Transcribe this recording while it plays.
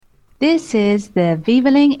This is the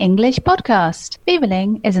Vivaling English podcast.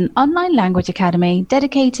 Vivaling is an online language academy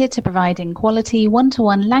dedicated to providing quality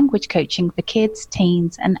one-to-one language coaching for kids,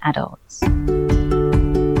 teens, and adults.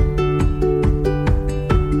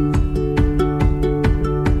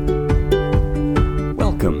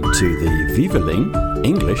 Welcome to the Vivaling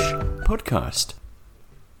English podcast.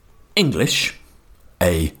 English,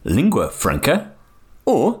 a lingua franca,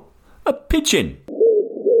 or a pidgin?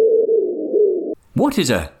 What is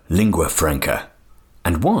a lingua franca,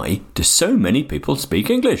 and why do so many people speak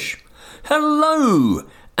English? Hello,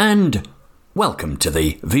 and welcome to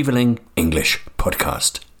the Vivaling English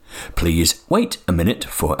podcast. Please wait a minute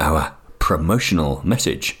for our promotional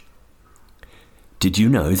message. Did you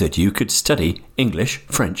know that you could study English,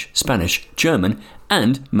 French, Spanish, German,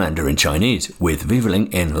 and Mandarin Chinese with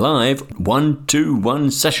Vivaling in live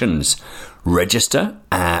 1-to-1 sessions? Register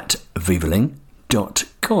at vivaling.com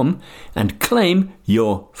and claim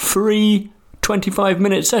your free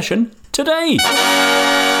 25-minute session today.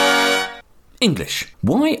 English.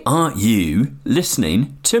 Why are you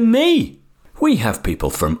listening to me? We have people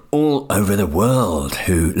from all over the world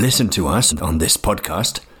who listen to us on this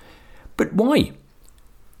podcast. But why?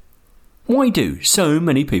 Why do so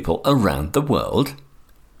many people around the world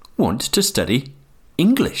want to study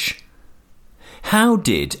English? How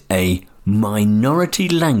did a minority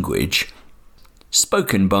language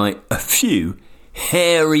spoken by a few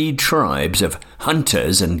hairy tribes of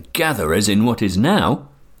hunters and gatherers in what is now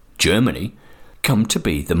Germany come to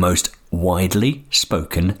be the most widely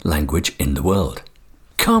spoken language in the world?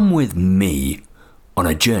 Come with me on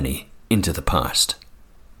a journey into the past.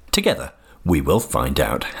 Together, we will find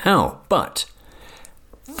out how. But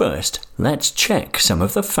first, let's check some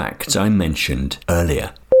of the facts I mentioned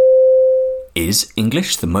earlier. Is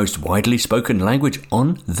English the most widely spoken language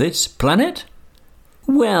on this planet?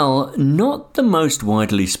 Well, not the most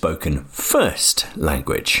widely spoken first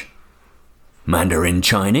language. Mandarin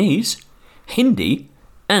Chinese, Hindi,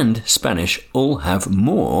 and Spanish all have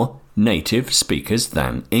more native speakers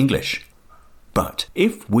than English. But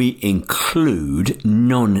if we include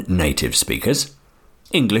non-native speakers,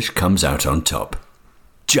 English comes out on top.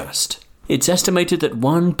 Just. It's estimated that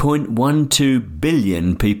 1.12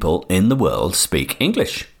 billion people in the world speak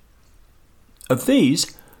English. Of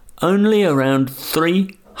these, only around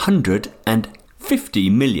 350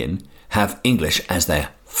 million have English as their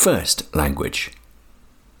first language.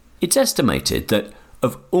 It's estimated that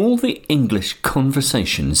of all the English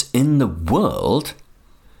conversations in the world,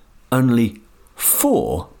 only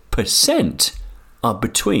 4% are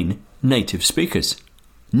between native speakers.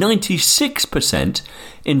 96%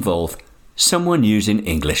 involve someone using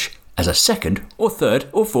English as a second or third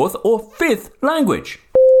or fourth or fifth language.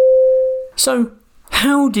 So,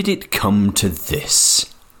 how did it come to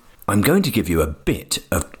this? I'm going to give you a bit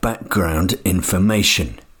of background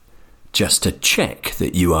information. Just to check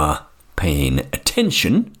that you are paying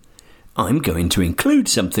attention, I'm going to include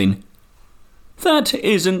something that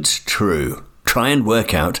isn't true. Try and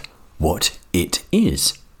work out what it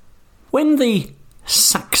is. When the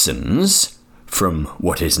Saxons, from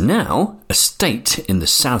what is now a state in the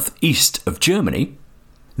southeast of Germany,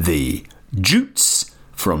 the Jutes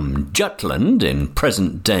from Jutland in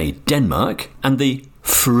present-day Denmark, and the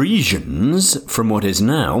Frisians from what is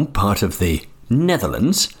now part of the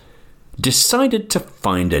Netherlands, decided to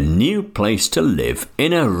find a new place to live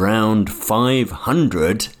in around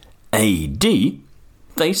 500 AD,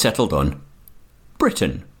 they settled on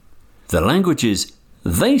Britain. The languages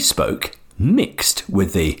they spoke mixed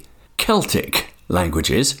with the Celtic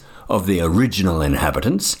languages of the original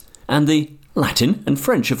inhabitants and the Latin and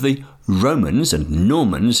French of the Romans and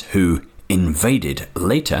Normans who invaded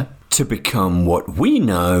later to become what we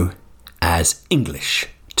know as English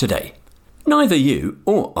today. Neither you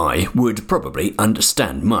or I would probably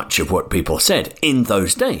understand much of what people said in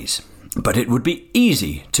those days, but it would be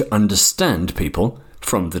easy to understand people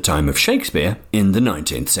from the time of Shakespeare in the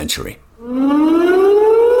 19th century.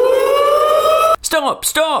 Stop!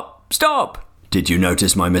 Stop! Stop! Did you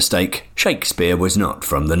notice my mistake? Shakespeare was not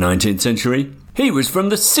from the 19th century. He was from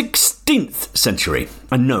the 16th century.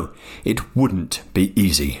 And no, it wouldn't be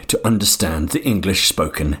easy to understand the English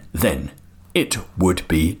spoken then. It would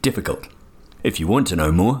be difficult. If you want to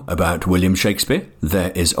know more about William Shakespeare,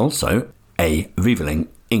 there is also a Vivaling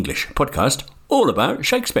English podcast all about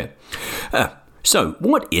Shakespeare. So,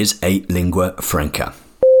 what is a lingua franca?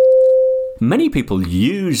 Many people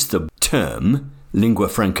use the term lingua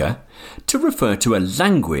franca to refer to a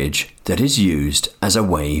language that is used as a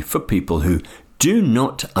way for people who do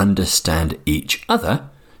not understand each other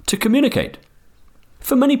to communicate.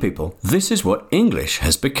 For many people, this is what English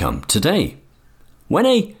has become today. When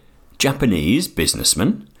a Japanese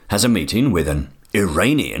businessman has a meeting with an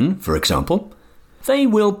Iranian, for example, they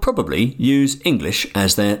will probably use English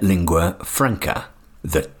as their lingua franca.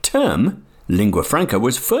 The term lingua franca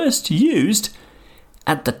was first used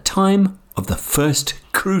at the time of the First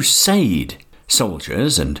Crusade.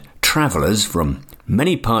 Soldiers and travellers from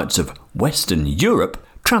many parts of Western Europe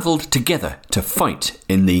travelled together to fight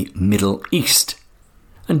in the Middle East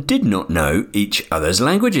and did not know each other's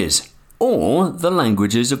languages or the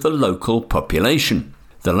languages of the local population.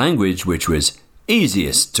 The language which was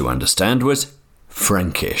easiest to understand was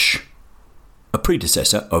Frankish, a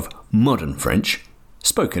predecessor of modern French,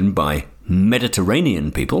 spoken by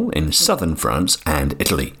Mediterranean people in southern France and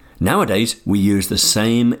Italy. Nowadays, we use the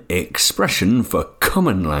same expression for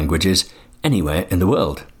common languages anywhere in the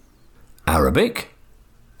world. Arabic,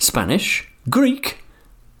 Spanish, Greek,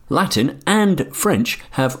 Latin and French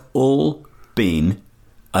have all been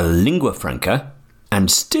a lingua franca and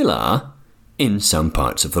still are in some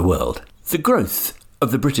parts of the world. The growth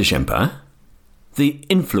of the British Empire, the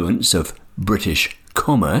influence of British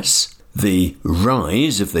commerce, the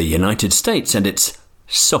rise of the United States and its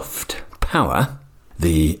soft power,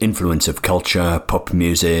 the influence of culture, pop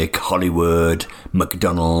music, Hollywood,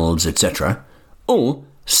 McDonald's, etc., all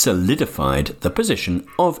solidified the position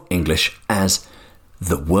of English as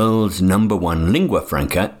the world's number one lingua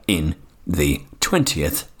franca in the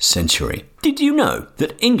 20th century. Did you know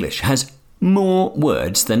that English has more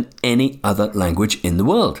words than any other language in the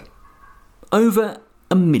world? Over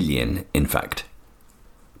 1 million, in fact.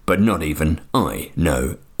 But not even I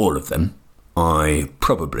know all of them. I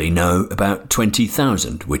probably know about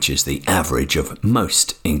 20,000, which is the average of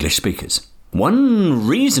most English speakers. One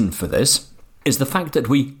reason for this is the fact that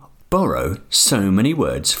we borrow so many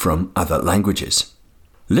words from other languages.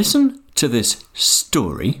 Listen to this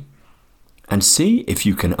story and see if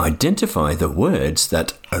you can identify the words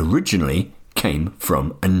that originally came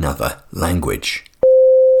from another language.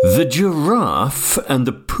 The giraffe and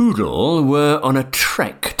the poodle were on a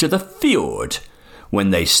trek to the fjord when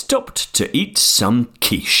they stopped to eat some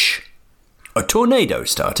quiche. A tornado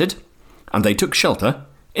started, and they took shelter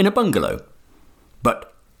in a bungalow.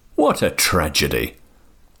 But what a tragedy!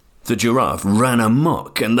 The giraffe ran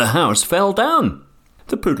amok and the house fell down.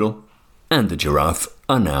 The poodle and the giraffe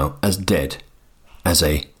are now as dead as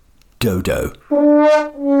a dodo.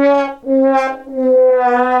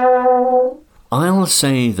 I'll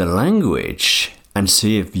say the language and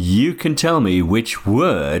see if you can tell me which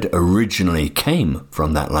word originally came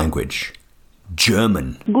from that language.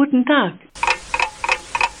 German. Guten Tag.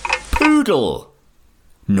 Poodle.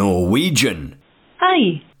 Norwegian.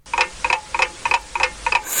 Hi.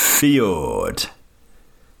 Fjord.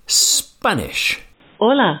 Spanish.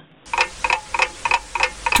 Hola.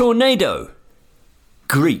 Tornado.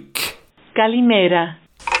 Greek. Kalimera.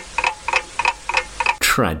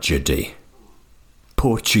 Tragedy.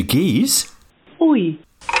 Portuguese. Uy.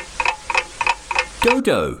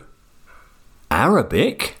 Dodo.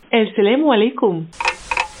 Arabic. Assalamu alaikum.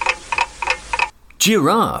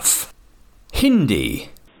 Giraffe. Hindi.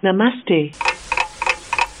 Namaste.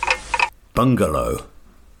 Bungalow.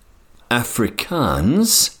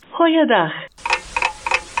 Afrikaans. Goeiedag.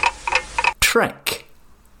 Trek.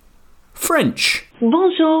 French.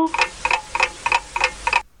 Bonjour.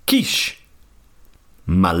 Quiche.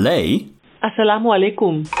 Malay. Assalamu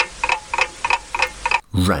alaikum.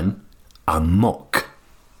 Ran amok.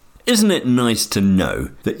 Isn't it nice to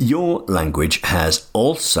know that your language has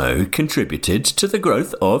also contributed to the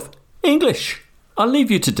growth of English? I'll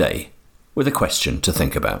leave you today with a question to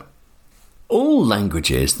think about. All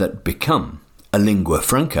languages that become a lingua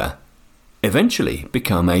franca eventually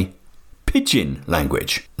become a pidgin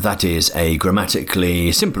language. That is a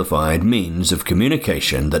grammatically simplified means of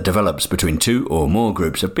communication that develops between two or more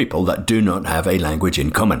groups of people that do not have a language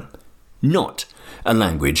in common. Not a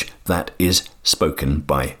language that is spoken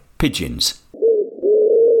by pigeons.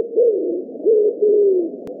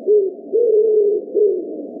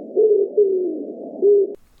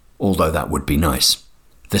 Although that would be nice.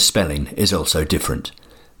 The spelling is also different.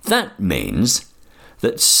 That means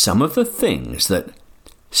that some of the things that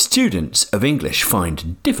students of English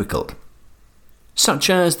find difficult, such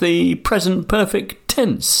as the present perfect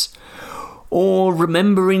tense, or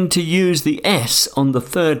remembering to use the S on the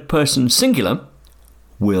third person singular,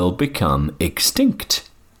 will become extinct,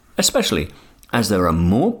 especially as there are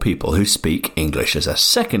more people who speak English as a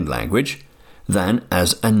second language than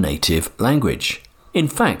as a native language. In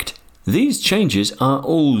fact, these changes are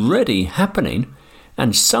already happening,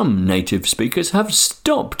 and some native speakers have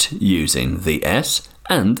stopped using the S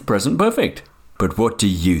and present perfect. But what do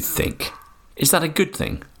you think? Is that a good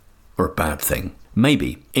thing or a bad thing?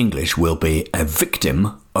 Maybe English will be a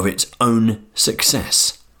victim of its own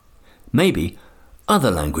success. Maybe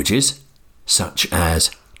other languages, such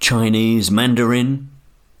as Chinese Mandarin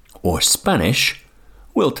or Spanish,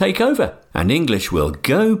 will take over, and English will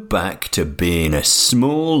go back to being a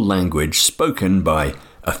small language spoken by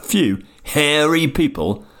a few hairy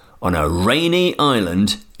people on a rainy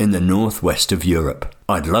island in the northwest of Europe.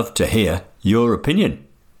 I'd love to hear your opinion.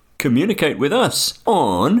 Communicate with us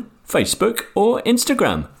on Facebook or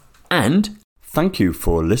Instagram. And thank you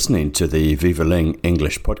for listening to the Vivaling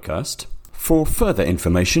English podcast. For further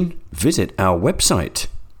information, visit our website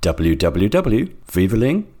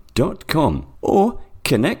www.vivaling.com or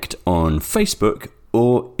connect on Facebook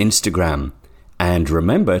or Instagram. And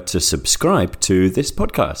remember to subscribe to this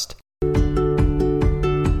podcast.